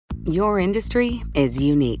Your industry is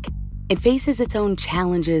unique. It faces its own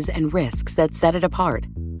challenges and risks that set it apart.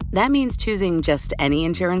 That means choosing just any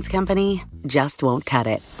insurance company just won't cut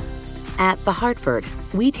it. At The Hartford,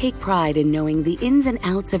 we take pride in knowing the ins and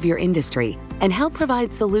outs of your industry and help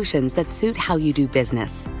provide solutions that suit how you do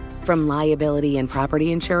business. From liability and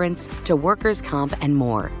property insurance to workers' comp and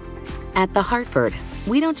more. At The Hartford,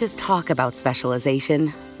 we don't just talk about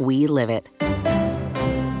specialization, we live it.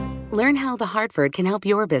 Learn how The Hartford can help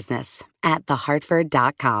your business at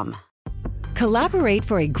thehartford.com. Collaborate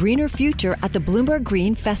for a greener future at the Bloomberg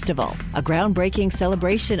Green Festival, a groundbreaking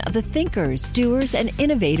celebration of the thinkers, doers, and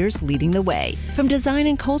innovators leading the way. From design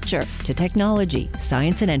and culture to technology,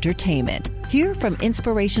 science, and entertainment. Hear from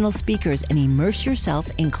inspirational speakers and immerse yourself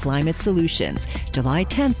in climate solutions. July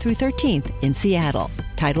 10th through 13th in Seattle.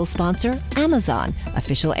 Title sponsor, Amazon.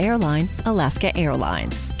 Official airline, Alaska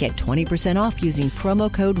Airlines. Get 20% off using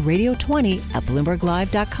promo code radio20 at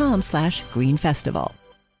bloomberglive.com/Green Festival.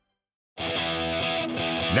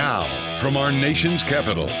 Now, from our nation's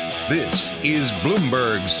capital, this is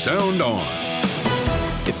Bloomberg Sound On.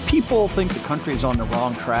 If people think the country is on the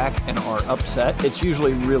wrong track and are upset, it's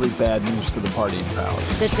usually really bad news for the party in power.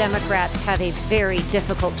 The Democrats have a very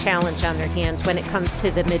difficult challenge on their hands when it comes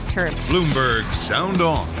to the midterm. Bloomberg Sound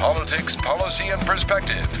On. Politics, policy, and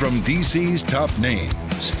perspective from D.C.'s top names.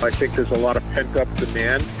 I think there's a lot of pent-up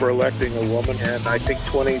demand for electing a woman, and I think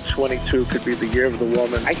 2022 could be the year of the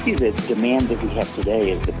woman. I see the demand that we have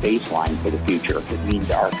today as the baseline for the future. It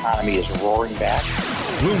means our economy is roaring back.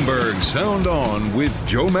 Bloomberg Sound On with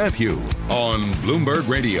Joe Matthew on Bloomberg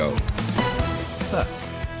Radio.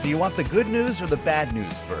 So you want the good news or the bad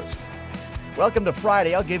news first? Welcome to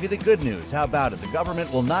Friday. I'll give you the good news. How about it? The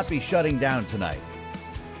government will not be shutting down tonight.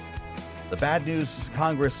 The bad news,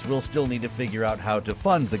 Congress will still need to figure out how to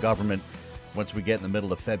fund the government. Once we get in the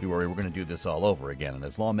middle of February, we're going to do this all over again. And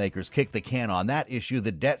as lawmakers kick the can on that issue,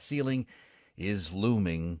 the debt ceiling is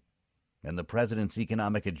looming. And the president's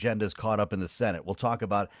economic agenda is caught up in the Senate. We'll talk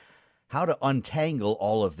about how to untangle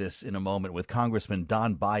all of this in a moment with Congressman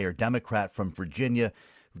Don Beyer, Democrat from Virginia,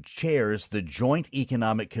 who chairs the Joint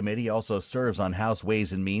Economic Committee, also serves on House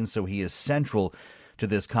Ways and Means, so he is central to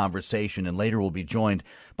this conversation. And later we'll be joined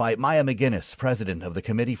by Maya McGuinness, president of the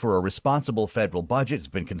Committee for a Responsible Federal Budget. Has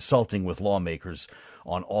been consulting with lawmakers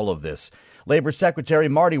on all of this. Labor Secretary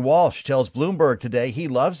Marty Walsh tells Bloomberg today he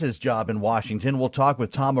loves his job in Washington. We'll talk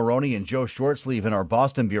with Tom Maroney and Joe Shortsleeve in our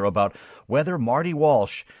Boston Bureau about whether Marty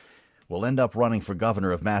Walsh will end up running for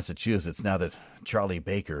governor of Massachusetts now that Charlie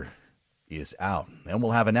Baker is out. And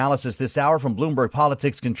we'll have analysis this hour from Bloomberg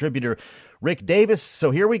Politics contributor Rick Davis. So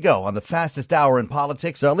here we go on the fastest hour in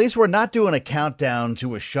politics. So at least we're not doing a countdown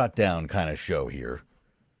to a shutdown kind of show here.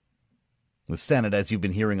 The Senate, as you've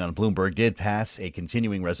been hearing on Bloomberg, did pass a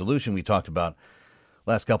continuing resolution we talked about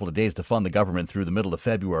last couple of days to fund the government through the middle of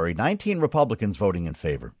February. 19 Republicans voting in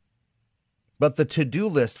favor. But the to-do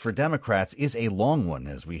list for Democrats is a long one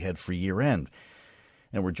as we head for year end.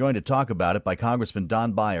 And we're joined to talk about it by Congressman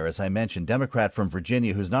Don Beyer, as I mentioned, Democrat from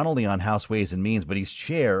Virginia, who's not only on House Ways and Means, but he's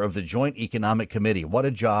chair of the Joint Economic Committee. What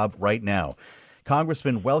a job right now.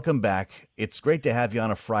 Congressman, welcome back. It's great to have you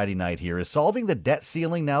on a Friday night here. Is solving the debt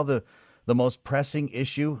ceiling now the most pressing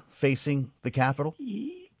issue facing the Capitol?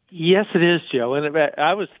 Yes, it is, Joe. And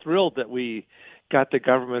I was thrilled that we got the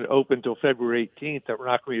government open till February 18th, that we're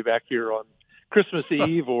not going to be back here on Christmas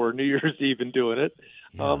Eve or New Year's Eve and doing it.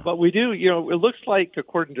 Yeah. But we do, it looks like,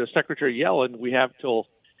 according to Secretary Yellen, we have till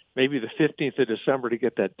maybe the 15th of December to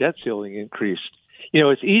get that debt ceiling increased.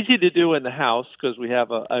 It's easy to do in the House because we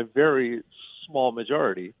have a very small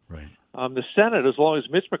majority. Right. The Senate, as long as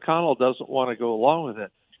Mitch McConnell doesn't want to go along with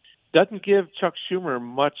it, doesn't give Chuck Schumer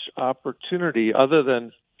much opportunity other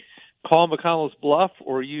than call McConnell's bluff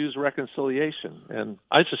or use reconciliation. And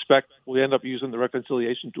I suspect we end up using the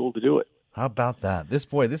reconciliation tool to do it. How about that? This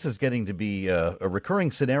is getting to be a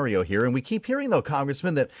recurring scenario here. And we keep hearing, though,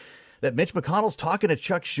 Congressman, that Mitch McConnell's talking to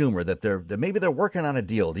Chuck Schumer, that maybe they're working on a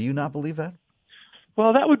deal. Do you not believe that?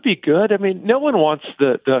 Well, that would be good. I mean, no one wants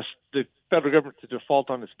the federal government to default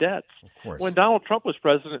on its debts. Of course. When Donald Trump was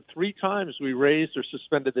president, 3 times we raised or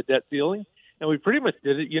suspended the debt ceiling, and we pretty much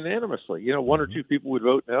did it unanimously. One or two people would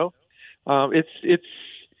vote no. It's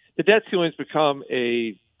the debt ceiling's become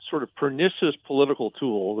a sort of pernicious political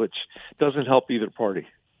tool, which doesn't help either party.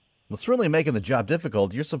 Well, it's really making the job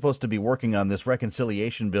difficult. You're supposed to be working on this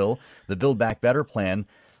reconciliation bill, the Build Back Better plan.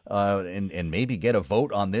 and maybe get a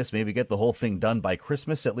vote on this, maybe get the whole thing done by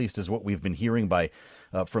Christmas, at least is what we've been hearing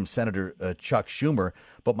from Senator Chuck Schumer.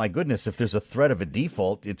 But my goodness, if there's a threat of a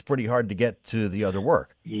default, it's pretty hard to get to the other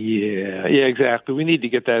work. Yeah, exactly. We need to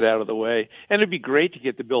get that out of the way. And it'd be great to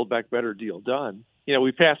get the Build Back Better deal done.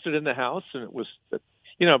 We passed it in the House, and it was, the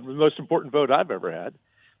most important vote I've ever had.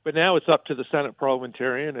 But now it's up to the Senate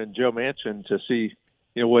parliamentarian and Joe Manchin to see,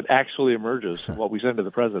 what actually emerges from what we send to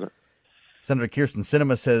the president. Senator Kyrsten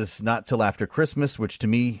Sinema says not till after Christmas, which to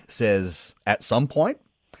me says at some point.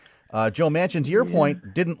 Joe Manchin, to your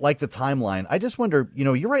point, didn't like the timeline. I just wonder,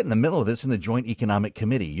 you're right in the middle of this in the Joint Economic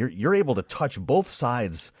Committee. You're able to touch both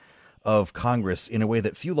sides of Congress in a way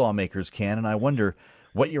that few lawmakers can, and I wonder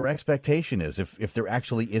what your expectation is if there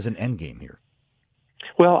actually is an endgame here.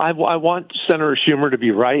 Well, I want Senator Schumer to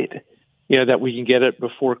be right, that we can get it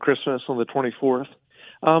before Christmas on the 24th.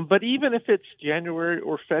 But even if it's January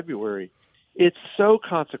or February, it's so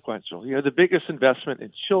consequential. The biggest investment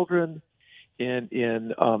in children,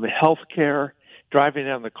 in health care, driving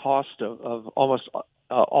down the cost of almost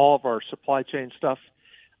all of our supply chain stuff.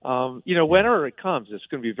 Whenever it comes, it's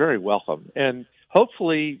going to be very welcome. And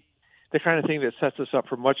hopefully the kind of thing that sets us up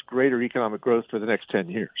for much greater economic growth for the next 10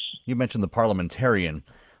 years. You mentioned the parliamentarian,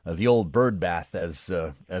 the old bird bath, as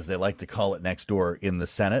they like to call it next door in the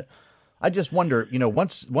Senate. I just wonder,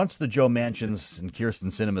 once the Joe Manchins and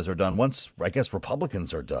Kyrsten Sinemas are done, once, I guess,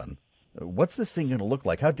 Republicans are done, what's this thing going to look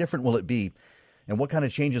like? How different will it be? And what kind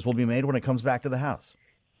of changes will be made when it comes back to the House?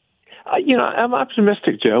 I'm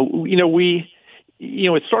optimistic, Joe.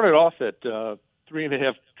 It started off at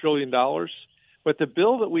 $3.5 trillion. But the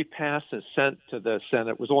bill that we passed and sent to the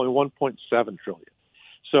Senate was only $1.7 trillion.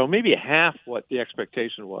 So maybe half what the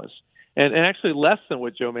expectation was, and actually less than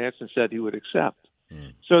what Joe Manchin said he would accept.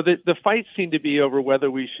 So the fight seemed to be over whether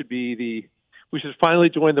we should finally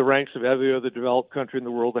join the ranks of every other developed country in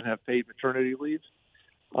the world and have paid maternity leave.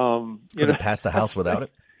 Could it pass the House without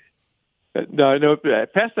it? No,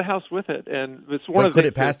 pass the House with it, and it's one of the. Could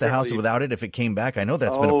it pass the House without it if it came back? I know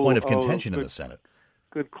that's been a point of contention in the Senate.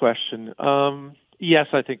 Good question. Yes,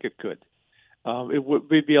 I think it could. It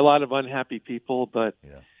would be a lot of unhappy people, but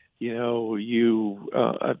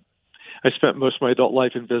I spent most of my adult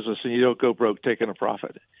life in business, and you don't go broke taking a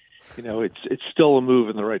profit. It's still a move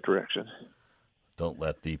in the right direction. Don't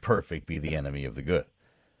let the perfect be the enemy of the good.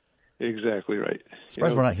 Exactly right.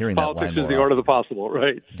 Surprised we're not hearing that line more. Politics is the art of the possible,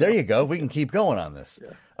 right? There you go. We can keep going on this.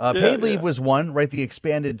 Yeah. Paid leave was one, right? The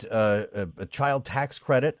expanded child tax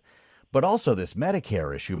credit. But also this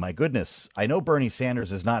Medicare issue, my goodness. I know Bernie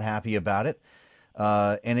Sanders is not happy about it,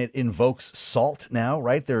 and it invokes SALT now,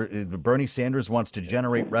 right? Bernie Sanders wants to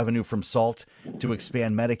generate revenue from SALT to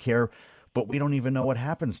expand Medicare, but we don't even know what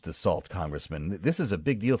happens to SALT, Congressman. This is a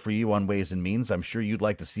big deal for you on Ways and Means. I'm sure you'd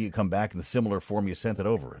like to see it come back in the similar form you sent it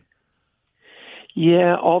over in.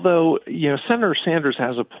 Yeah, although, Senator Sanders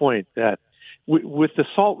has a point that with the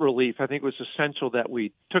SALT relief, I think it was essential that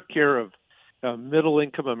we took care of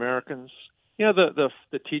middle-income Americans, the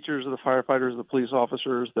teachers, the firefighters, the police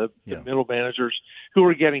officers, the middle managers who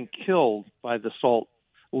were getting killed by the SALT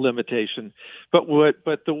limitation.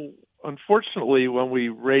 Unfortunately, when we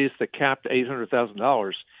raised the cap to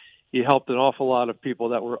 $800,000, you helped an awful lot of people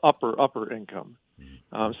that were upper income.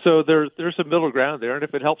 So there's a middle ground there, and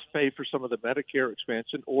if it helps pay for some of the Medicare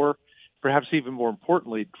expansion, or perhaps even more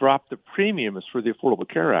importantly, drop the premiums for the Affordable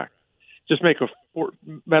Care Act, just make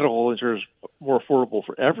medical insurance more affordable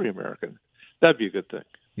for every American, that'd be a good thing.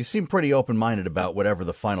 You seem pretty open-minded about whatever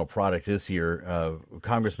the final product is here.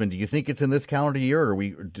 Congressman, do you think it's in this calendar year, or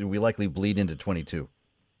do we likely bleed into 22?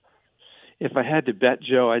 If I had to bet,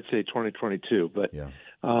 Joe, I'd say 2022. But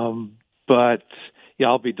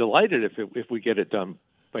I'll be delighted if we get it done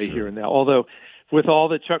by here and now. Although, with all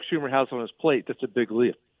that Chuck Schumer has on his plate, that's a big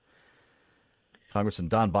leap. Congressman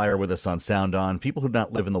Don Beyer with us on Sound On. People who do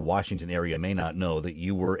not live in the Washington area may not know that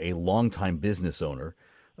you were a longtime business owner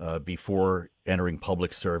before entering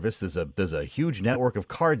public service. There's a huge network of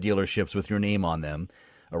car dealerships with your name on them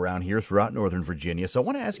around here throughout Northern Virginia. So I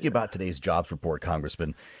want to ask you about today's jobs report,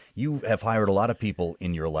 Congressman. You have hired a lot of people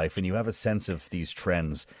in your life, and you have a sense of these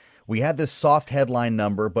trends. We had this soft headline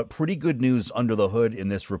number, but pretty good news under the hood in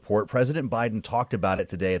this report. President Biden talked about it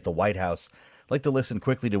today at the White House. I'd like to listen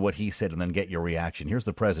quickly to what he said and then get your reaction. Here's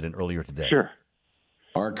the president earlier today. Sure.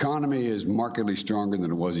 Our economy is markedly stronger than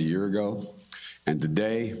it was a year ago. And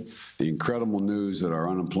today, the incredible news that our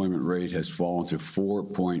unemployment rate has fallen to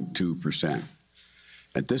 4.2%.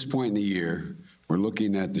 At this point in the year, we're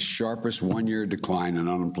looking at the sharpest one-year decline in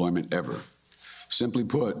unemployment ever. Simply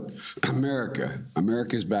put,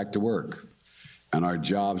 America is back to work, and our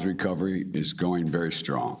jobs recovery is going very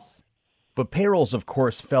strong. But payrolls, of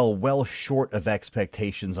course, fell well short of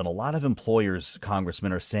expectations, and a lot of employers,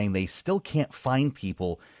 Congressman, are saying they still can't find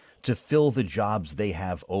people to fill the jobs they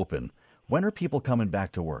have open. When are people coming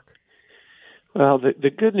back to work? Well, the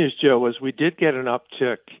good news, Joe, is we did get an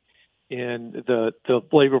uptick in the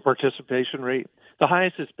labor participation rate. The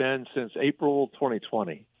highest it's been since April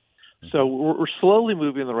 2020. So we're slowly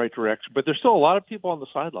moving in the right direction, but there's still a lot of people on the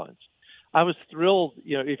sidelines. I was thrilled,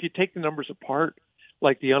 if you take the numbers apart,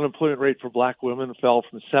 like the unemployment rate for black women fell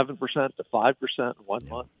from 7% to 5% in 1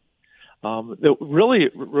 month.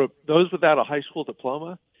 Those without a high school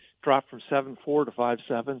diploma dropped from 7.4 to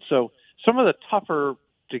 5.7. So some of the tougher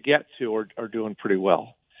to get to are doing pretty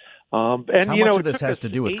well. And how much of this has to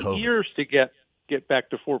do with COVID? 8 years to get back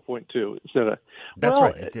to 4.2 instead of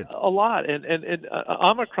right, it did a lot. And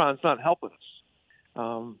Omicron's not helping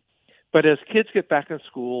us. But as kids get back in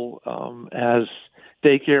school, as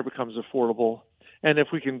daycare becomes affordable, and if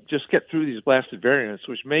we can just get through these blasted variants,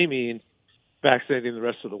 which may mean vaccinating the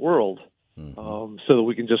rest of the world, so that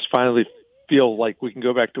we can just finally feel like we can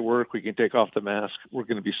go back to work, we can take off the mask, we're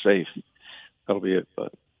going to be safe. That'll be a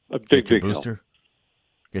big booster. help.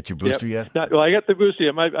 Get your booster yet? I got the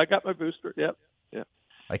booster. I got my booster. Yep.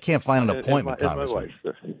 I can't find an appointment, Congressman.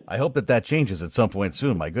 My wife. I hope that changes at some point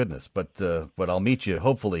soon. My goodness, but I'll meet you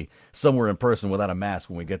hopefully somewhere in person without a mask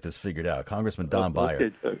when we get this figured out. Congressman Don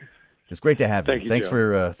Beyer. It's great to have you.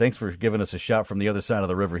 Thanks for giving us a shout from the other side of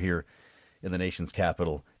the river here in the nation's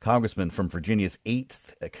capital. Congressman from Virginia's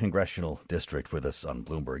 8th Congressional District with us on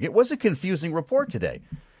Bloomberg. It was a confusing report today.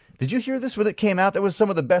 Did you hear this when it came out? That was some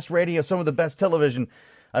of the best radio, some of the best television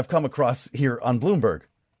I've come across here on Bloomberg.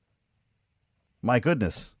 My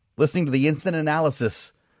goodness. Listening to the instant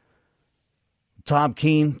analysis. Tom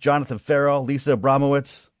Keene, Jonathan Farrell, Lisa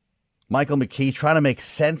Abramowitz, Michael McKee trying to make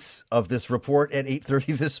sense of this report at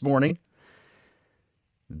 8:30 this morning.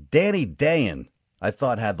 Danny Dayen, I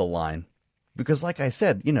thought, had the line. Because like I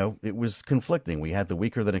said, it was conflicting. We had the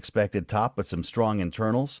weaker than expected top, but some strong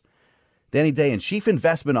internals. Danny Dayen, Chief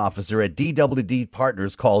Investment Officer at DWD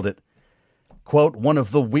Partners, called it, quote, one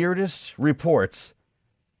of the weirdest reports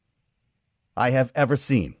I have ever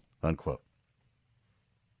seen, unquote.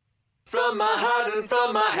 From my heart and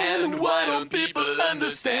from my hand, why don't people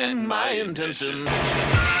understand my intention?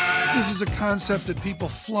 This is a concept that people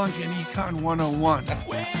flunk in Econ 101.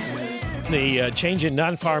 The change in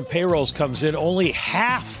non-farm payrolls comes in only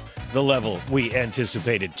half the level we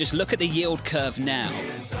anticipated. Just look at the yield curve now.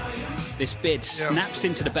 This bid snaps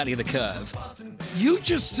into the belly of the curve. You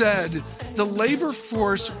just said the labor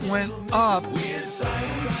force went up,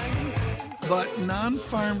 but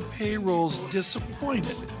non-farm payrolls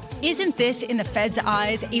disappointed. Isn't this, in the Fed's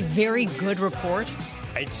eyes, a very good report?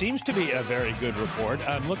 It seems to be a very good report.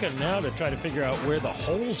 I'm looking now to try to figure out where the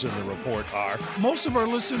holes in the report are. Most of our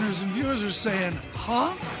listeners and viewers are saying,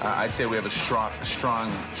 huh? I'd say we have a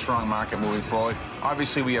strong market moving forward.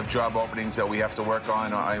 Obviously, we have job openings that we have to work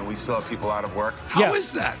on. We still have people out of work. How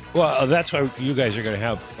is that? Well, that's why you guys are going to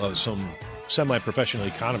have some semi-professional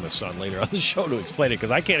economists on later on the show to explain it,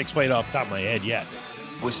 because I can't explain it off the top of my head yet.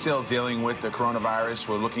 We're still dealing with the coronavirus.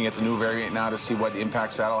 We're looking at the new variant now to see what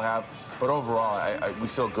impacts that'll have. But overall, we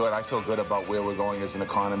feel good. I feel good about where we're going as an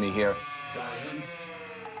economy here.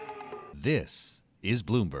 This is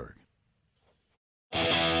Bloomberg.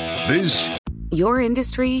 Your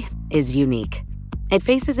industry is unique. It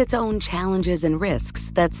faces its own challenges and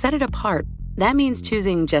risks that set it apart. That means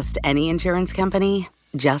choosing just any insurance company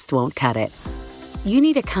just won't cut it. You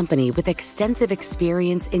need a company with extensive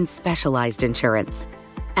experience in specialized insurance.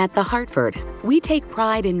 At The Hartford, we take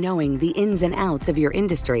pride in knowing the ins and outs of your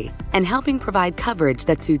industry and helping provide coverage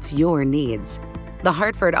that suits your needs. The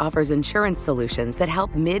Hartford offers insurance solutions that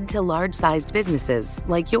help mid to large-sized businesses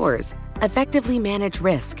like yours effectively manage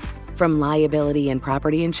risk, from liability and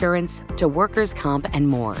property insurance to workers' comp and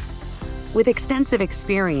more. With extensive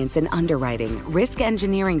experience in underwriting, risk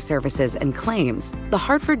engineering services, and claims, The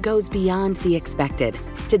Hartford goes beyond the expected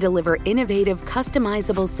to deliver innovative,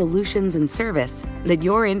 customizable solutions and service that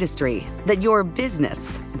your industry, that your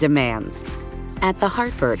business demands. At The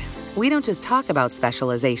Hartford, we don't just talk about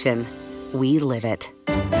specialization, we live it.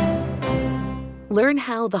 Learn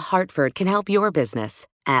how The Hartford can help your business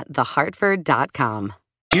at thehartford.com.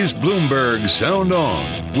 Is Bloomberg Sound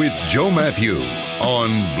On with Joe Matthew on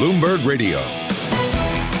Bloomberg Radio.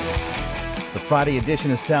 The Friday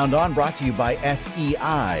edition of Sound On brought to you by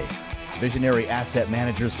SEI. Visionary asset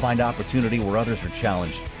managers find opportunity where others are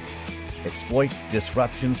challenged. Exploit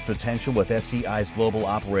disruption's potential with SEI's global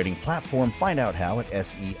operating platform. Find out how at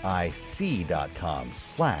SEIC.com/IMS.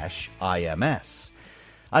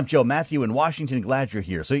 I'm Joe Matthew in Washington. Glad you're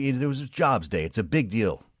here. So it was Jobs Day. It's a big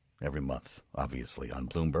deal every month, obviously, on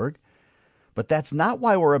Bloomberg. But that's not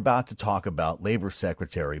why we're about to talk about Labor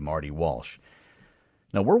Secretary Marty Walsh.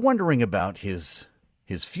 Now, we're wondering about his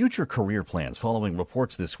future career plans following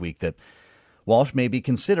reports this week that Walsh may be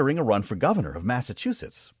considering a run for governor of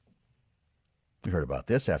Massachusetts. We heard about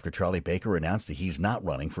this after Charlie Baker announced that he's not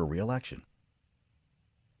running for re-election.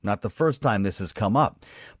 Not the first time this has come up.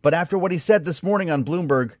 But after what he said this morning on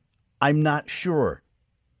Bloomberg, I'm not sure.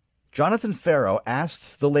 Jonathan Ferro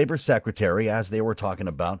asked the Labor Secretary, as they were talking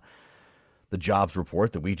about the jobs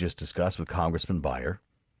report that we just discussed with Congressman Beyer.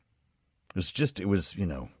 It was,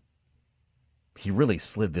 he really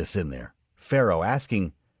slid this in there. Ferro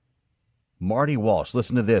asking Marty Walsh,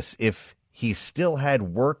 listen to this, if he still had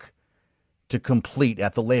work to complete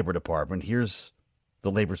at the Labor Department. Here's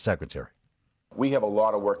the Labor Secretary. We have a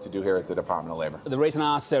lot of work to do here at the Department of Labor. The reason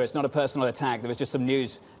I asked, sir, it's not a personal attack. There was just some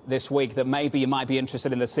news this week that maybe you might be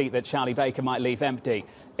interested in the seat that Charlie Baker might leave empty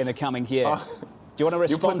in the coming year. Do you want to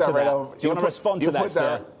respond to that? Do you want to respond to that,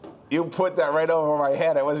 sir? You put that right over my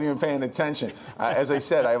head. I wasn't even paying attention. As I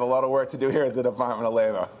said, I have a lot of work to do here at the Department of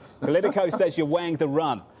Labor. Politico says you're weighing the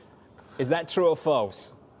run. Is that true or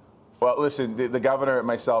false? Well, listen, the governor and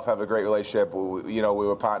myself have a great relationship. We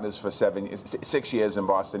were partners for 6 years in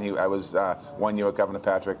Boston. I was 1 year with Governor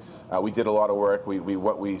Patrick. We did a lot of work.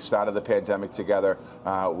 We started the pandemic together.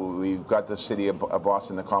 We got the city of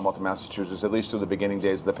Boston, the Commonwealth of Massachusetts, at least through the beginning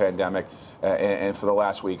days of the pandemic. And for the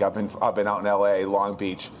last week, I've been out in L.A., Long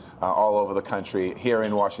Beach, all over the country, here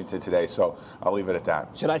in Washington today. So I'll leave it at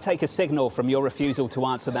that. Should I take a signal from your refusal to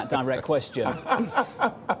answer that direct question?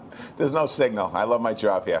 There's no signal. I love my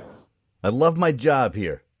job here. I love my job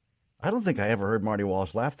here. I don't think I ever heard Marty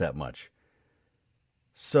Walsh laugh that much.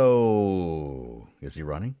 So, is he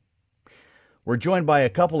running? We're joined by a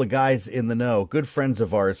couple of guys in the know, good friends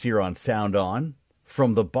of ours here on Sound On,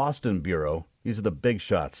 from the Boston Bureau. These are the big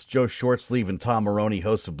shots. Joe Shortsleeve and Tom Maroney,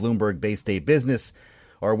 hosts of Bloomberg-based Day Business,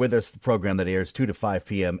 are with us. The program that airs 2 to 5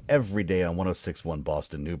 p.m. every day on 106.1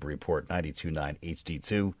 Boston, Newburyport, 92.9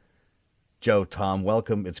 HD2. Joe, Tom,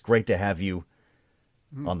 welcome. It's great to have you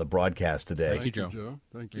on the broadcast today. Thank you, Joe.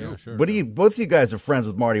 Thank you. Yeah, sure. Both of you guys are friends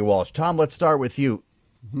with Marty Walsh. Tom, let's start with you.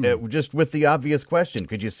 Just with the obvious question,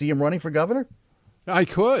 could you see him running for governor? I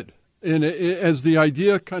could. And as the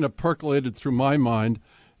idea kind of percolated through my mind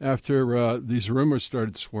after these rumors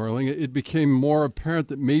started swirling, it became more apparent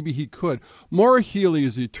that maybe he could. Maura Healey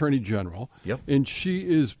is the Attorney General, and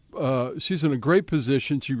she's in a great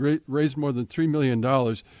position. She raised more than $3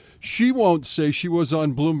 million. She won't say. She was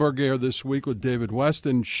on Bloomberg Air this week with David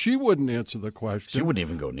Weston. She wouldn't answer the question. She wouldn't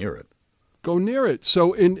even go near it.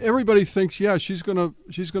 So, and everybody thinks, she's gonna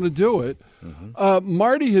do it. Mm-hmm.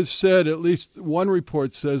 Marty has said, at least one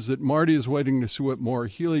report says that Marty is waiting to see what Maura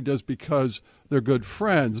Healey does because they're good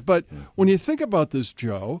friends. But when you think about this,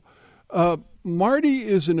 Joe, Marty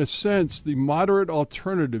is in a sense the moderate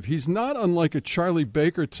alternative. He's not unlike a Charlie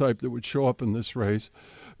Baker type that would show up in this race,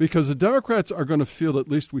 because the Democrats are going to feel, at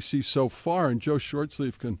least we see so far, and Joe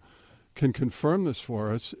Shortsleeve can confirm this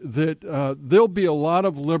for us, that there'll be a lot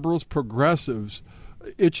of liberals, progressives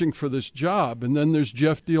itching for this job. And then there's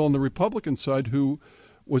Jeff Deal on the Republican side, who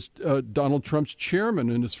was Donald Trump's chairman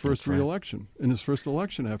in his first reelection, in his first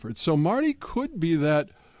election effort. So Marty could be that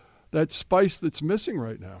spice that's missing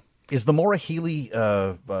right now. Is the Maura Healey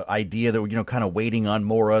idea that, kind of waiting on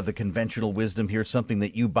Maura, the conventional wisdom here, something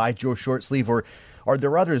that you buy, Joe Shortsleeve, or are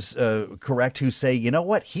there others, correct, who say, you know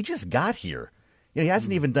what, he just got here. He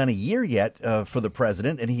hasn't even done a year yet for the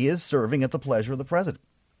president, and he is serving at the pleasure of the president.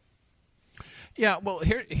 Yeah, well,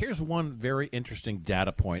 here's one very interesting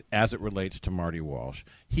data point as it relates to Marty Walsh.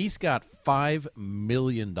 He's got $5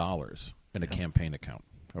 million in a campaign account.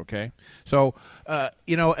 Okay, so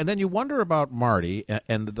and then you wonder about Marty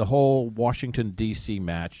and the whole Washington D.C.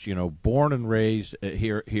 match. Born and raised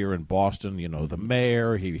here in Boston. The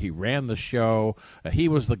mayor. He ran the show. He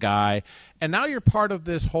was the guy, and now you're part of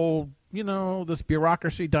this whole this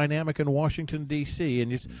bureaucracy dynamic in Washington D.C.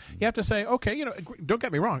 And you have to say, okay, don't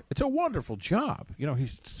get me wrong, it's a wonderful job.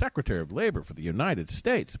 He's Secretary of Labor for the United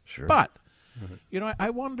States, sure, but. I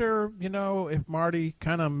wonder, if Marty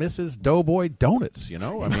kind of misses Doughboy Donuts,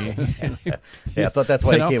 I mean. I thought that's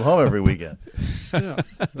why he came home every weekend. Yeah.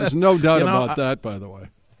 There's no doubt about that, by the way.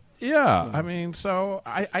 Yeah, I mean, so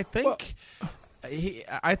I think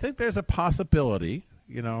I think there's a possibility,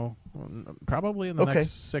 probably in the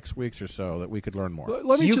next 6 weeks or so that we could learn more.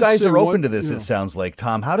 So you guys are open to this, it sounds like.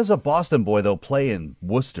 Tom, how does a Boston boy, though, play in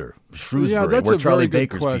Worcester, Shrewsbury, where Charlie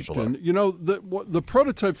Baker's people are? The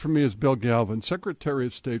prototype for me is Bill Galvin, Secretary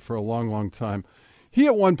of State for a long, long time. He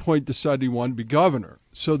at one point decided he wanted to be governor.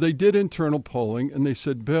 So they did internal polling, and they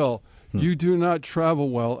said, Bill, You do not travel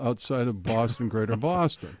well outside of Boston, Greater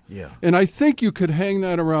Boston. Yeah. And I think you could hang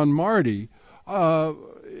that around Marty.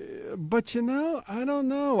 But, I don't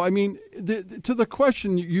know. I mean, to the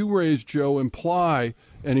question you raised, Joe, imply,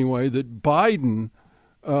 anyway, that Biden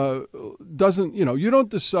doesn't, you don't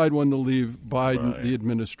decide when to leave Biden, the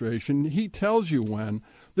administration. He tells you when.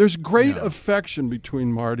 There's great affection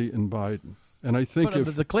between Marty and Biden. And I think if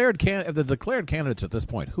the declared candidates at this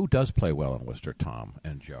point, who does play well in Worcester, Tom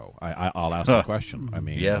and Joe? I'll ask the question. I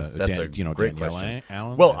mean, that's a great Danielle question.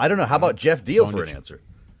 Allen, well, I don't know. How about Jeff Deal for an answer?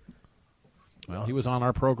 Well, he was on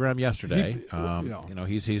our program yesterday.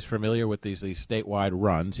 He's familiar with these statewide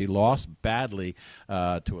runs. He lost badly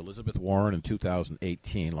to Elizabeth Warren in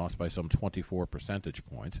 2018, lost by some 24 percentage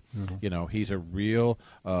points. Mm-hmm. He's a real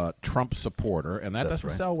Trump supporter, and that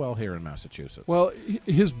doesn't sell well here in Massachusetts. Well,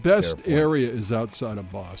 his best area is outside of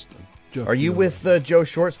Boston. Jeff Are you with Joe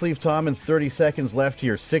Shortsleeve, Tom, in 30 seconds left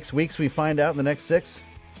here? 6 weeks we find out in the next 6?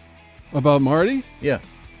 About Marty? Yeah.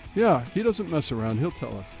 Yeah, he doesn't mess around. He'll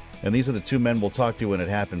tell us. And these are the two men we'll talk to when it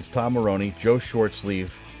happens. Tom Maroney, Joe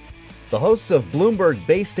Shortsleeve, the hosts of Bloomberg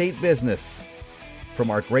Bay State Business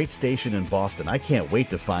from our great station in Boston. I can't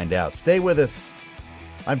wait to find out. Stay with us.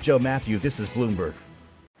 I'm Joe Matthew. This is Bloomberg.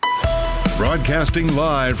 Broadcasting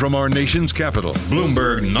live from our nation's capital,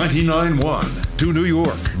 Bloomberg 99.1. To New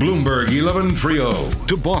York, Bloomberg 1130.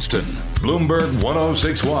 To Boston, Bloomberg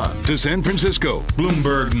 1061. To San Francisco,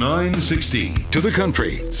 Bloomberg 960. To the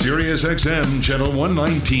country, Sirius XM Channel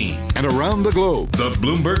 119. And around the globe, the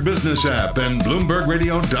Bloomberg Business app and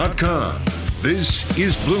BloombergRadio.com. This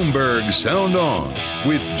is Bloomberg Sound On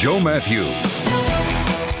with Joe Matthew.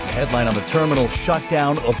 Headline on the terminal: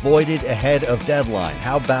 shutdown avoided ahead of deadline.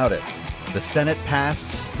 How about it? The Senate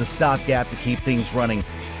passed the stopgap to keep things running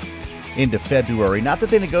into February. Not that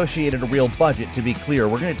they negotiated a real budget, to be clear.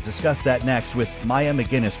 We're going to discuss that next with Maya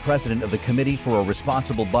McGinnis, president of the Committee for a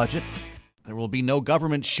Responsible Budget. There will be no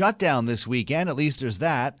government shutdown this weekend, at least there's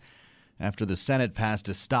that. After the Senate passed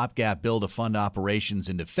a stopgap bill to fund operations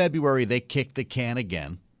into February, they kicked the can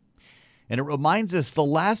again. And it reminds us the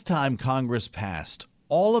last time Congress passed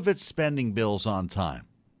all of its spending bills on time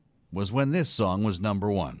was when this song was number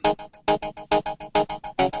one.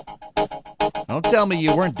 Don't tell me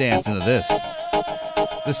you weren't dancing to this.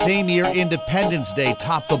 The same year Independence Day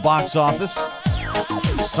topped the box office,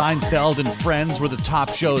 Seinfeld and Friends were the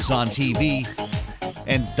top shows on TV,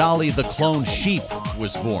 and Dolly the Clone Sheep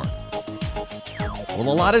was born. Well,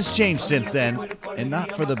 a lot has changed since then, and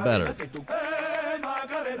not for the better,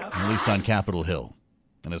 at least on Capitol Hill.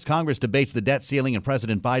 And as Congress debates the debt ceiling and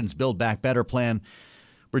President Biden's Build Back Better plan,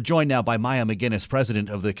 we're joined now by Maya McGinnis, president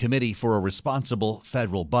of the Committee for a Responsible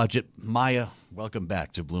Federal Budget. Maya, welcome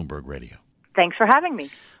back to Bloomberg Radio. Thanks for having me.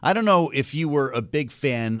 I don't know if you were a big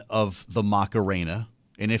fan of the Macarena,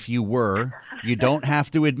 and if you were, you don't have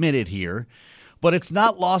to admit it here, but it's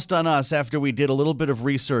not lost on us after we did a little bit of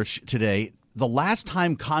research today. The last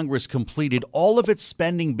time Congress completed all of its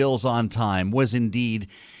spending bills on time was indeed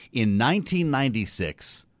in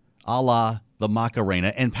 1996, a la the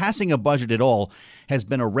Macarena, and passing a budget at all has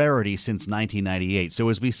been a rarity since 1998. So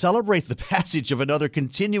as we celebrate the passage of another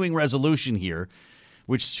continuing resolution here,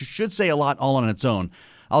 which should say a lot all on its own,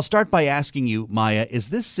 I'll start by asking you, Maya, is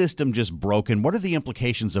this system just broken? What are the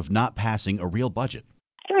implications of not passing a real budget?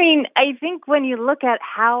 I mean, I think when you look at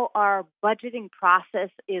how our budgeting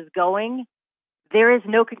process is going, there is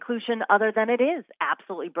no conclusion other than it is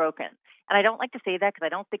absolutely broken. And I don't like to say that because I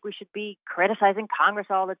don't think we should be criticizing Congress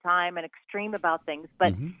all the time and extreme about things.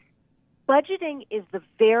 But budgeting is the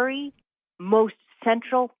very most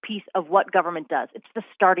central piece of what government does. It's the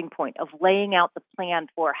starting point of laying out the plan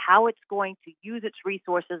for how it's going to use its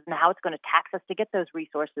resources and how it's going to tax us to get those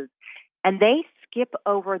resources. And they skip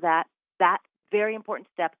over that very important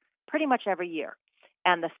step pretty much every year.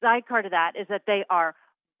 And the sidecar to that is that they are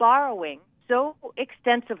borrowing so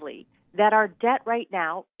extensively that our debt right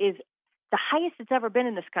now is the highest it's ever been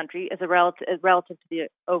in this country as relative to the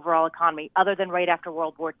overall economy, other than right after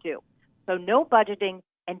World War II. So no budgeting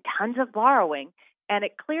and tons of borrowing, and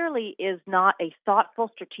it clearly is not a thoughtful,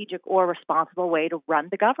 strategic, or responsible way to run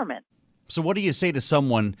the government. So what do you say to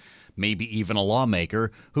someone, maybe even a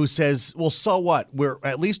lawmaker, who says, well, so what? We're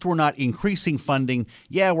not increasing funding.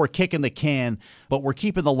 Yeah, we're kicking the can, but we're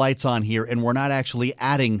keeping the lights on here, and we're not actually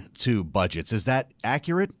adding to budgets. Is that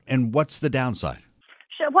accurate? And what's the downside?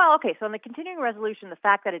 Well, okay, so in the continuing resolution, the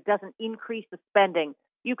fact that it doesn't increase the spending,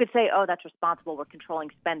 you could say, oh, that's responsible, we're controlling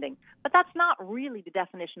spending. But that's not really the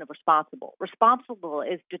definition of responsible. Responsible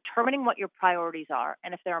is determining what your priorities are,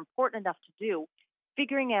 and if they're important enough to do,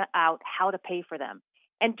 figuring out how to pay for them,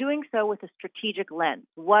 and doing so with a strategic lens.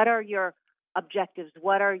 What are your objectives?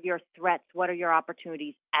 What are your threats? What are your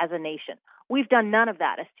opportunities as a nation? We've done none of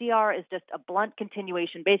that. A CR is just a blunt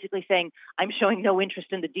continuation, basically saying, I'm showing no interest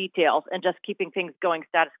in the details and just keeping things going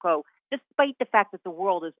status quo, despite the fact that the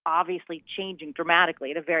world is obviously changing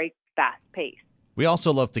dramatically at a very fast pace. We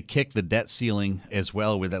also love to kick the debt ceiling as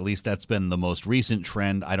well, with at least that's been the most recent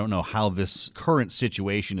trend. I don't know how this current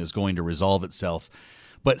situation is going to resolve itself,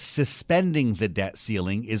 but suspending the debt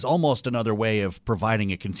ceiling is almost another way of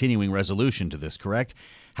providing a continuing resolution to this, correct?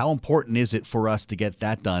 How important is it for us to get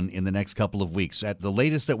that done in the next couple of weeks? At the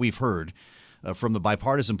latest that we've heard from the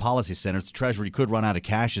Bipartisan Policy Center, the Treasury could run out of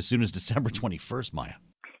cash as soon as December 21st, Maya.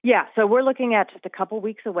 Yeah, so we're looking at just a couple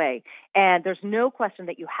weeks away, and there's no question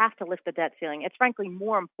that you have to lift the debt ceiling. It's frankly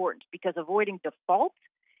more important because avoiding default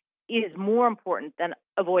is more important than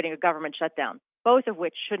avoiding a government shutdown, both of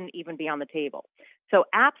which shouldn't even be on the table. So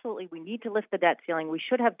absolutely, we need to lift the debt ceiling. We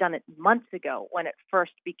should have done it months ago when it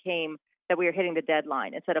first became that we were hitting the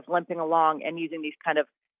deadline, instead of limping along and using these kind of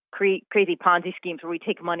crazy Ponzi schemes where we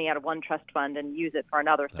take money out of one trust fund and use it for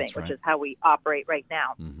another thing, which is how we operate right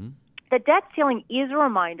now. Mm-hmm. The debt ceiling is a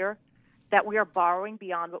reminder that we are borrowing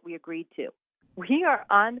beyond what we agreed to. We are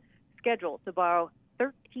on schedule to borrow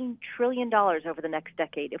 $13 trillion over the next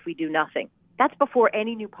decade if we do nothing. That's before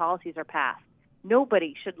any new policies are passed.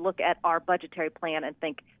 Nobody should look at our budgetary plan and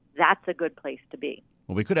think that's a good place to be.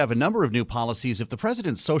 Well, we could have a number of new policies if the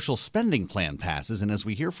president's social spending plan passes. And as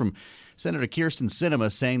we hear from Senator Kyrsten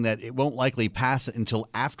Sinema saying that it won't likely pass until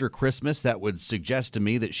after Christmas, that would suggest to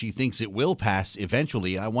me that she thinks it will pass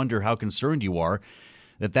eventually. I wonder how concerned you are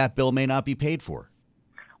that that bill may not be paid for.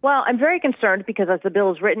 Well, I'm very concerned because as the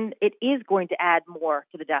bill is written, it is going to add more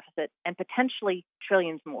to the deficit and potentially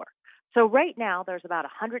trillions more. So right now, there's about a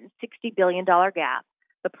 $160 billion gap.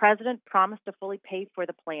 The president promised to fully pay for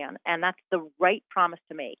the plan, and that's the right promise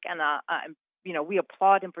to make. And, we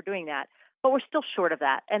applaud him for doing that, but we're still short of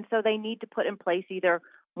that. And so they need to put in place either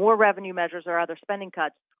more revenue measures or other spending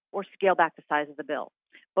cuts or scale back the size of the bill.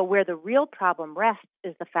 But where the real problem rests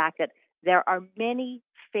is the fact that there are many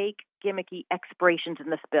fake, gimmicky expirations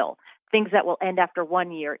in this bill, things that will end after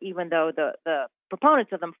 1 year, even though the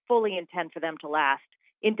proponents of them fully intend for them to last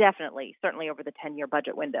indefinitely, certainly over the 10-year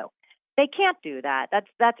budget window. They can't do that.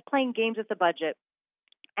 That's playing games with the budget.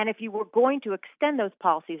 And if you were going to extend those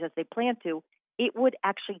policies as they plan to, it would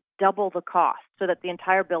actually double the cost so that the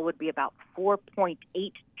entire bill would be about $4.8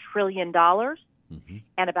 trillion,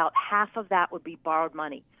 and about half of that would be borrowed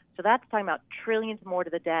money. So that's talking about trillions more to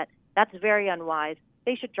the debt. That's very unwise.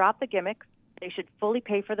 They should drop the gimmicks. They should fully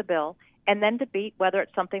pay for the bill and then debate whether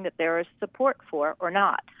it's something that there is support for or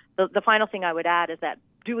not. The final thing I would add is that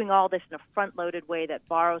doing all this in a front-loaded way that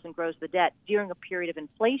borrows and grows the debt during a period of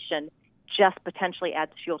inflation just potentially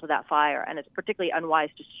adds fuel to that fire. And it's particularly unwise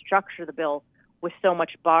to structure the bill with so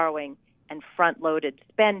much borrowing and front-loaded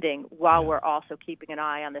spending while we're also keeping an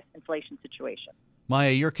eye on this inflation situation.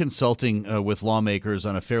 Maya, you're consulting with lawmakers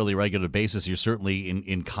on a fairly regular basis. You're certainly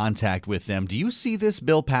in contact with them. Do you see this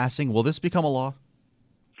bill passing? Will this become a law?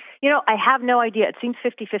 I have no idea. It seems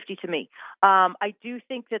 50-50 to me. I do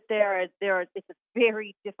think that it's a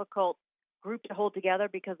very difficult group to hold together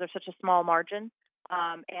because there's such a small margin.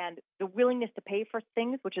 And the willingness to pay for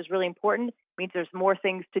things, which is really important, means there's more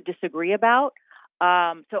things to disagree about.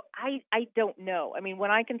 So I don't know. I mean,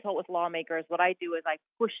 when I consult with lawmakers, what I do is I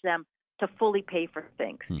push them to fully pay for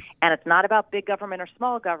things. And it's not about big government or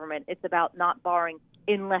small government. It's about not borrowing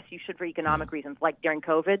unless you should for economic reasons, like during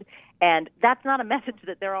COVID. And that's not a message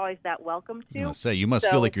that they're always that welcome to. I'll say, you must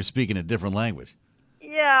feel like you're speaking a different language.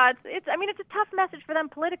 Yeah, it's a tough message for them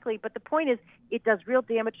politically, but the point is it does real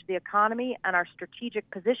damage to the economy and our strategic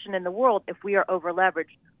position in the world if we are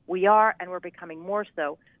over-leveraged. We are, and we're becoming more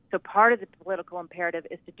so. So part of the political imperative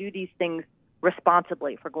is to do these things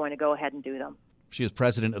responsibly if we're going to go ahead and do them. She is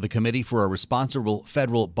president of the Committee for a Responsible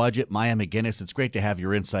Federal Budget, Maya McGinnis. It's great to have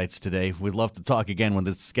your insights today. We'd love to talk again when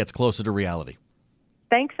this gets closer to reality.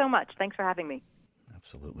 Thanks so much. Thanks for having me.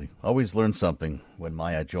 Absolutely. Always learn something when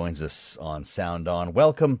Maya joins us on Sound On.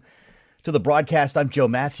 Welcome to the broadcast. I'm Joe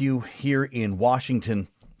Matthew here in Washington.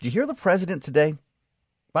 Did you hear the president today?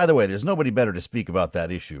 By the way, there's nobody better to speak about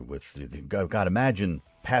that issue with. God, imagine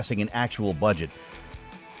passing an actual budget.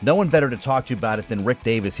 No one better to talk to about it than Rick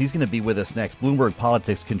Davis. He's going to be with us next, Bloomberg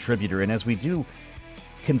Politics contributor. And as we do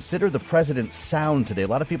consider the president's sound today, a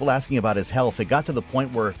lot of people asking about his health. It got to the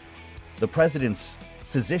point where the president's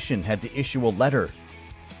physician had to issue a letter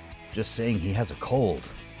just saying he has a cold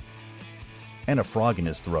and a frog in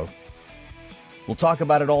his throat. We'll talk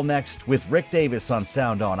about it all next with Rick Davis on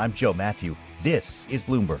Sound On. I'm Joe Matthew. This is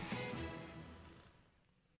Bloomberg.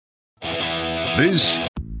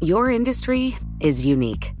 Your industry is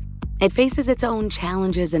unique. It faces its own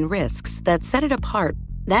challenges and risks that set it apart.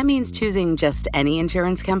 That means choosing just any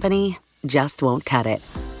insurance company just won't cut it.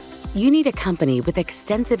 You need a company with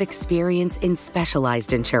extensive experience in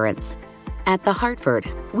specialized insurance. At The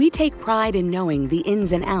Hartford, we take pride in knowing the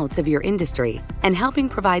ins and outs of your industry and helping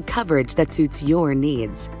provide coverage that suits your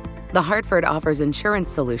needs. The Hartford offers insurance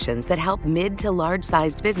solutions that help mid to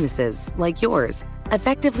large-sized businesses like yours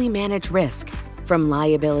effectively manage risk, from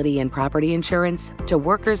liability and property insurance to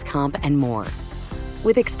workers' comp and more.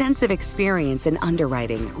 With extensive experience in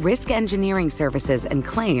underwriting, risk engineering services, and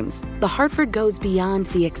claims, The Hartford goes beyond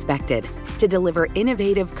the expected to deliver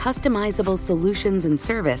innovative, customizable solutions and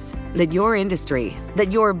service that your industry,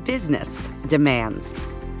 that your business demands.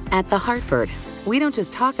 At The Hartford, we don't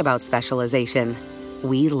just talk about specialization,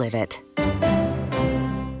 we live it.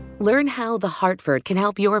 Learn how The Hartford can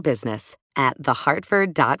help your business at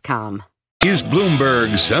thehartford.com. Is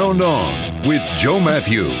Bloomberg Sound On with Joe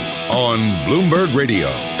Matthew on Bloomberg Radio.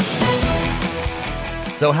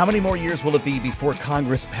 So how many more years will it be before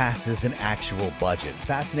Congress passes an actual budget?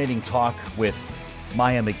 Fascinating talk with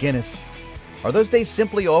Maya McGinnis. Are those days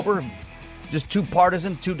simply over? Just too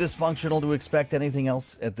partisan, too dysfunctional to expect anything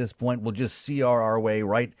else at this point? We'll just see our way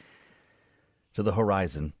right to the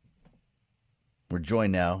horizon. We're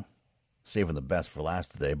joined now, saving the best for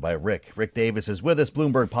last today, by Rick. Rick Davis is with us,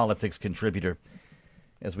 Bloomberg Politics contributor,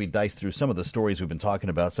 as we dice through some of the stories we've been talking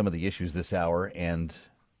about, some of the issues this hour, and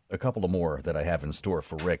a couple of more that I have in store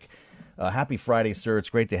for Rick. Happy Friday, sir.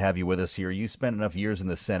 It's great to have you with us here. You spent enough years in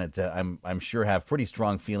the Senate to, I'm sure, have pretty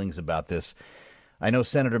strong feelings about this. I know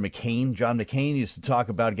Senator McCain, John McCain, used to talk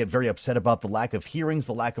about, get very upset about the lack of hearings,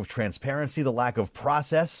 the lack of transparency, the lack of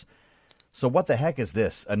process. So what the heck is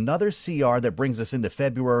this? Another CR that brings us into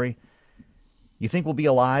February. You think we'll be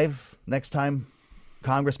alive next time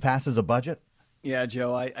Congress passes a budget? Yeah,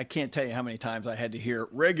 Joe, I can't tell you how many times I had to hear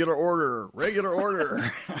regular order.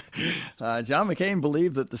 John McCain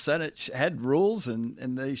believed that the Senate had rules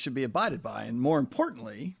and they should be abided by. And more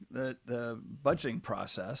importantly, the budgeting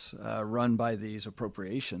process run by these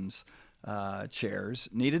appropriations chairs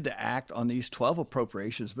needed to act on these 12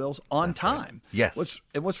 appropriations bills on time. Right. Yes.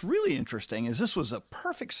 What's really interesting is this was a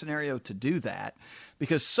perfect scenario to do that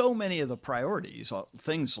because so many of the priorities,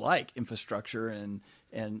 things like infrastructure and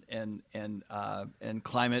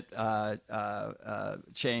climate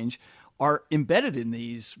change, are embedded in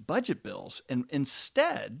these budget bills. And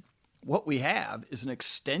instead, what we have is an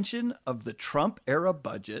extension of the Trump era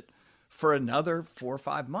budget for another 4 or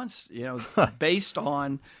 5 months, based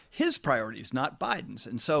on his priorities, not Biden's.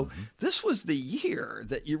 And so this was the year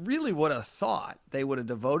that you really would have thought they would have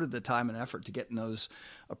devoted the time and effort to getting those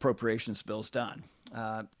appropriations bills done.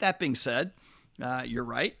 That being said, you're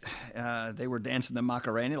right. They were dancing the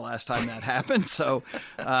Macarena last time that happened. So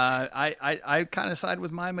I kind of side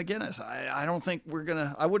with Maya McGinnis. I don't think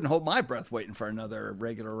I wouldn't hold my breath waiting for another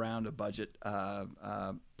regular round of budget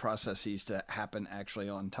processes to happen actually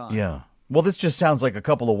on time. Yeah. Well, this just sounds like a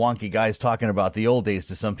couple of wonky guys talking about the old days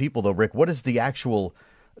to some people, though, Rick. What is the actual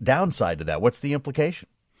downside to that? What's the implication?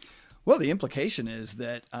 Well, the implication is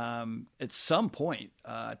that at some point,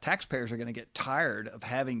 taxpayers are going to get tired of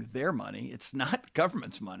having their money. It's not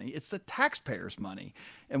government's money; it's the taxpayers' money.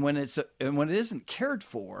 And when it isn't cared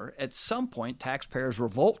for, at some point, taxpayers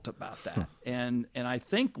revolt about that. And I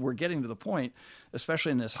think we're getting to the point,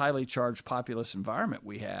 especially in this highly charged populist environment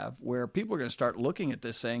we have, where people are going to start looking at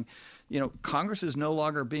this saying, Congress is no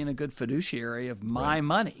longer being a good fiduciary of my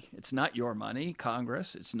money. It's not your money,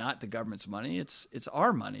 Congress. It's not the government's money. It's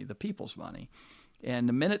our money, the people's money. And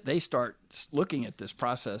the minute they start looking at this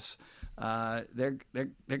process, they're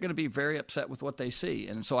going to be very upset with what they see.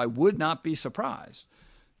 And so I would not be surprised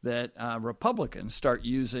that Republicans start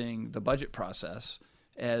using the budget process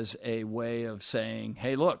as a way of saying,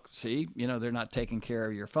 hey, look, see, they're not taking care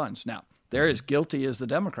of your funds. Now, they're as guilty as the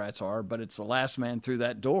Democrats are, but it's the last man through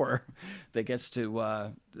that door that gets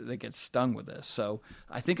stung with this. So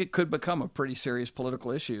I think it could become a pretty serious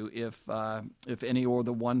political issue if any or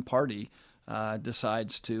the one party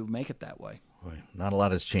decides to make it that way. Boy, not a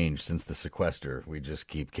lot has changed since the sequester. We just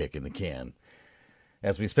keep kicking the can.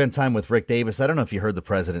 As we spend time with Rick Davis, I don't know if you heard the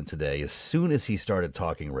president today. As soon as he started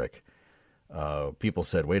talking, Rick, people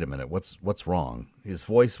said, wait a minute, what's wrong? His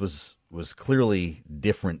voice was clearly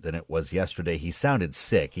different than it was yesterday. He sounded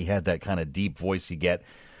sick. He had that kind of deep voice you get,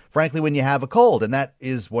 frankly, when you have a cold, and that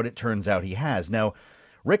is what it turns out he has. Now,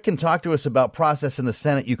 Rick can talk to us about process in the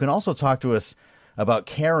Senate. You can also talk to us about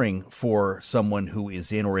caring for someone who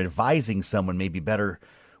is in, or advising someone, maybe better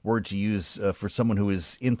word to use, for someone who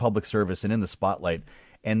is in public service and in the spotlight.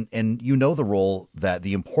 And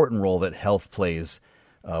the important role that health plays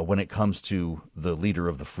when it comes to the leader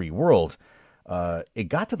of the free world. It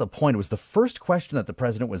got to the point, it was the first question that the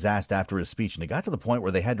president was asked after his speech, and it got to the point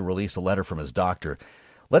where they had to release a letter from his doctor.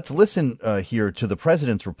 Let's listen here to the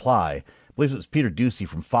president's reply. I believe it was Peter Doocy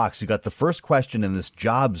from Fox who got the first question in this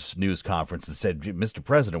Jobs news conference and said, Mr.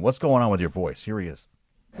 President, what's going on with your voice? Here he is.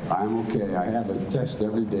 I'm okay. I have a test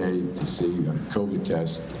every day to see a COVID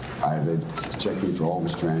test. They check me for all the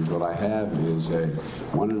strands. What I have is a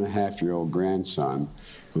 1.5-year-old grandson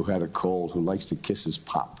who had a cold who likes to kiss his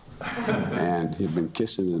pop. And he'd been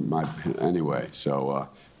kissing anyway. So,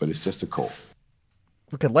 but it's just a cold.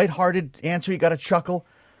 Look, a lighthearted answer. You got to chuckle.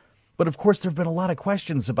 But of course, there have been a lot of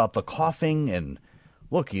questions about the coughing. And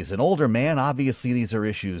look, he's an older man. Obviously, these are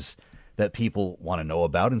issues that people want to know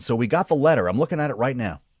about. And so we got the letter. I'm looking at it right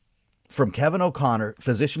now. From Kevin O'Connor,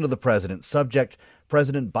 physician to the president, subject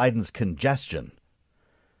President Biden's congestion.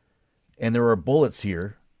 And there are bullets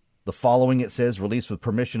here. The following, it says, released with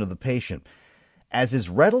permission of the patient. As is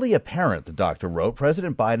readily apparent, the doctor wrote,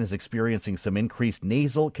 President Biden is experiencing some increased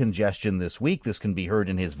nasal congestion this week. This can be heard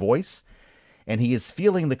in his voice. And he is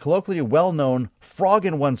feeling the colloquially well-known frog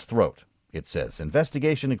in one's throat, it says.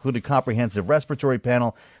 Investigation included comprehensive respiratory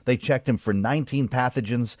panel. They checked him for 19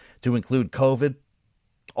 pathogens to include COVID.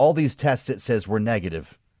 All these tests, it says, were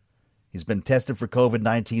negative. He's been tested for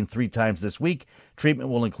COVID-19 3 times this week. Treatment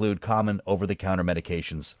will include common over-the-counter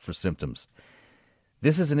medications for symptoms.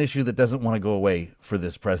 This is an issue that doesn't want to go away for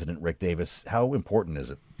this president, Rick Davis. How important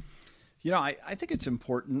is it? You know, I think it's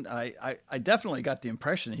important. I definitely got the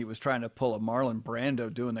impression he was trying to pull a Marlon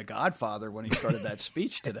Brando doing The Godfather when he started that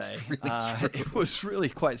speech today. It was really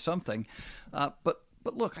quite something. But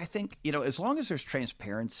look, I think, you know, as long as there's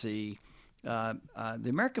transparency, the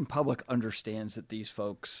American public understands that these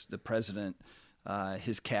folks, the president,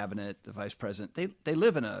 his cabinet, the vice president, they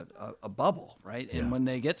live in a bubble, right? Yeah. And when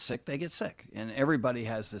they get sick, they get sick. And everybody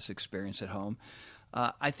has this experience at home.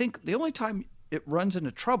 I think the only time it runs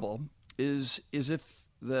into trouble is if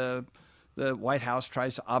the White House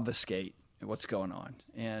tries to obfuscate what's going on.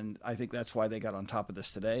 And I think that's why they got on top of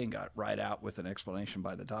this today and got right out with an explanation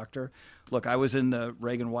by the doctor. Look, I was in the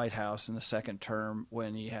Reagan White House in the second term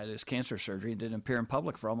when he had his cancer surgery and didn't appear in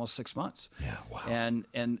public for almost 6 months. Yeah, wow. And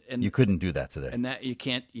you couldn't do that today. And that you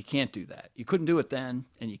can't do that. You couldn't do it then,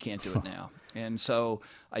 and you can't do it now. And so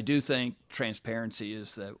I do think transparency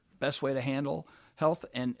is the best way to handle health,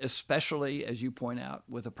 and especially, as you point out,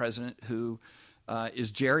 with a president who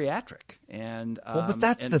is geriatric. And but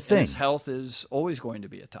that's the thing. And his health is always going to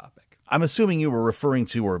be a topic. I'm assuming you were referring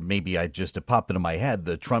to, or maybe I just it popped into my head,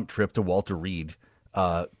 the Trump trip to Walter Reed.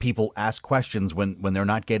 People ask questions when they're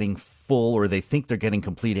not getting full or they think they're getting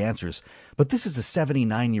complete answers. But this is a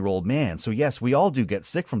 79-year-old man. So, yes, we all do get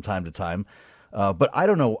sick from time to time. But I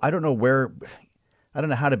don't know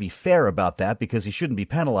how to be fair about that because he shouldn't be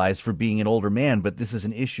penalized for being an older man. But this is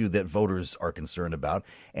an issue that voters are concerned about.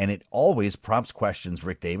 And it always prompts questions,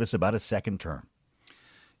 Rick Davis, about a second term.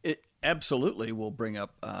 It absolutely will bring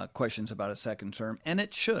up questions about a second term, and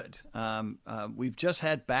it should. We've just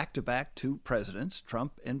had back-to-back 2 presidents,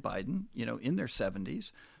 Trump and Biden, in their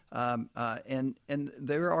 70s. And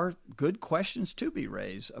there are good questions to be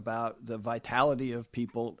raised about the vitality of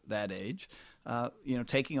people that age.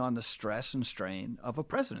 Taking on the stress and strain of a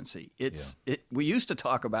presidency. We used to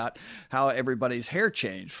talk about how everybody's hair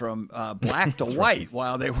changed from black to white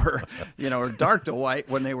while they were, or dark to white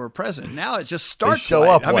when they were president. Now it just starts show white.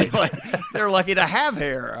 up I white. mean, they're lucky to have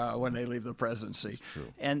hair when they leave the presidency.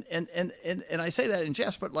 And I say that in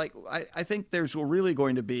jest, but I think there's really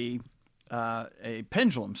going to be a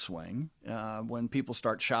pendulum swing when people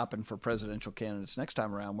start shopping for presidential candidates next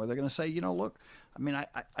time around, where they're going to say, look, I mean,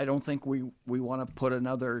 I don't think we want to put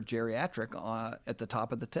another geriatric at the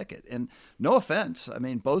top of the ticket. And no offense, I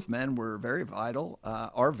mean, both men were very vital,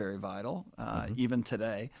 are very vital, even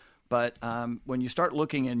today. But when you start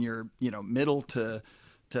looking in your middle to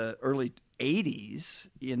early 80s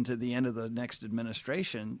into the end of the next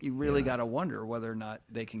administration, you really got to wonder whether or not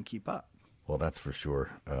they can keep up. Well, that's for sure.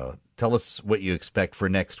 Tell us what you expect for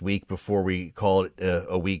next week before we call it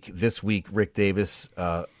a week. This week, Rick Davis,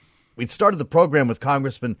 we'd started the program with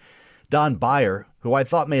Congressman Don Beyer, who I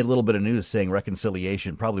thought made a little bit of news saying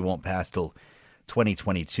reconciliation probably won't pass till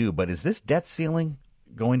 2022. But is this debt ceiling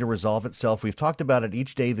going to resolve itself? We've talked about it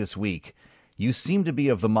each day this week. You seem to be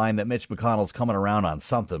of the mind that Mitch McConnell's coming around on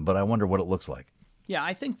something, but I wonder what it looks like. Yeah,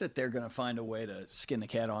 I think that they're going to find a way to skin the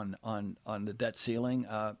cat on the debt ceiling.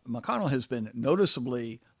 McConnell has been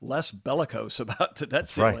noticeably less bellicose about the debt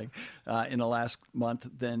ceiling in the last month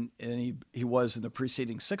than he was in the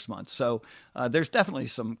preceding 6 months. So there's definitely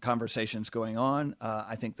some conversations going on.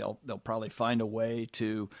 I think they'll probably find a way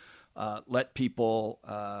to let people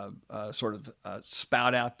sort of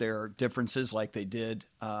spout out their differences like they did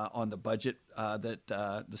on the budget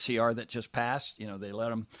the CR that just passed. They let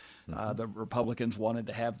them. The Republicans wanted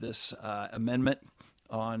to have this amendment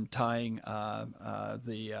on tying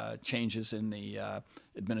the changes in the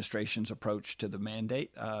administration's approach to the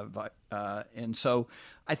mandate. And so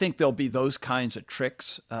I think there'll be those kinds of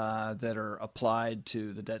tricks that are applied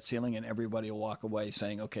to the debt ceiling, and everybody will walk away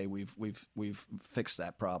saying, okay, we've fixed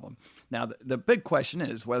that problem. Now, the big question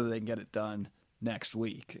is whether they can get it done next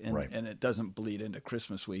week and it doesn't bleed into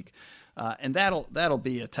Christmas week. And that'll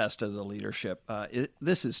be a test of the leadership.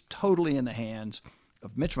 This is totally in the hands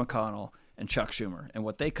of Mitch McConnell and Chuck Schumer, and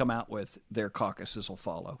what they come out with, their caucuses will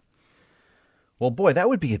follow. Well, boy, that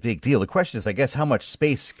would be a big deal. The question is, I guess, how much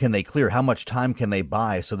space can they clear? How much time can they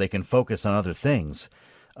buy so they can focus on other things?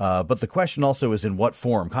 But the question also is in what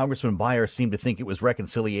form. Congressman Beyer seemed to think it was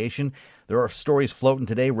reconciliation. There are stories floating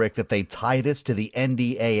today, Rick, that they tie this to the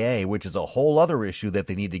NDAA, which is a whole other issue that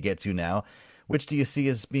they need to get to now. Which do you see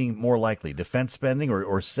as being more likely, defense spending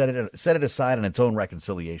or set it aside on its own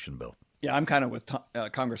reconciliation bill? Yeah, I'm kind of with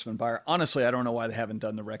Congressman Beyer. Honestly, I don't know why they haven't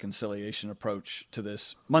done the reconciliation approach to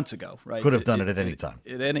this months ago, right? Could have done it at any time.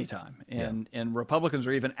 At any time. And Republicans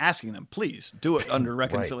are even asking them, please do it under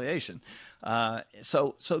reconciliation.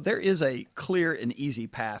 So there is a clear and easy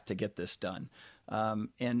path to get this done.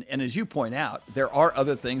 And as you point out, there are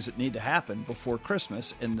other things that need to happen before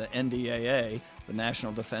Christmas, and the NDAA, the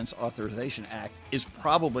National Defense Authorization Act, is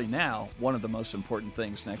probably now one of the most important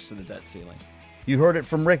things next to the debt ceiling. You heard it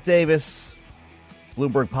from Rick Davis,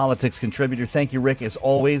 Bloomberg Politics contributor. Thank you, Rick, as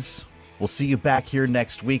always. We'll see you back here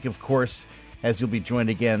next week, of course, as you'll be joined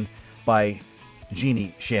again by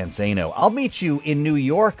Jeannie Shanzano. I'll meet you in New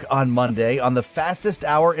York on Monday on the fastest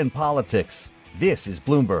hour in politics. This is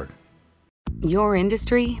Bloomberg. Your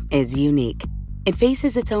industry is unique. It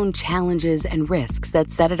faces its own challenges and risks that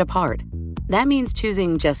set it apart. That means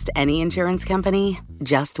choosing just any insurance company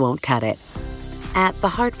just won't cut it. At The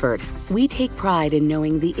Hartford, we take pride in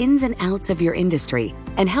knowing the ins and outs of your industry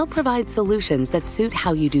and help provide solutions that suit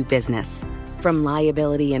how you do business. From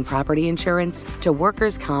liability and property insurance to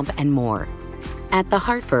workers' comp and more. At The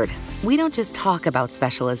Hartford, we don't just talk about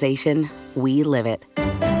specialization, we live it.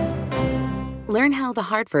 Learn how The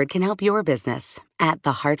Hartford can help your business at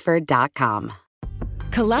thehartford.com.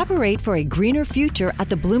 Collaborate for a greener future at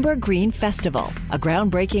the Bloomberg Green Festival, a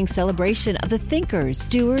groundbreaking celebration of the thinkers,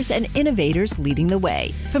 doers, and innovators leading the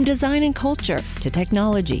way. From design and culture to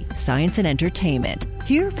technology, science, and entertainment.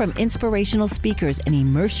 Hear from inspirational speakers and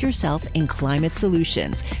immerse yourself in climate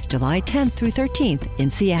solutions. July 10th through 13th in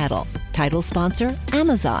Seattle. Title sponsor,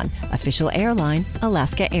 Amazon. Official airline,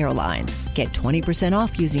 Alaska Airlines. Get 20%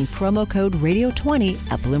 off using promo code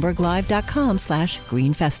radio20 at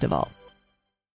BloombergLive.com/Green Festival.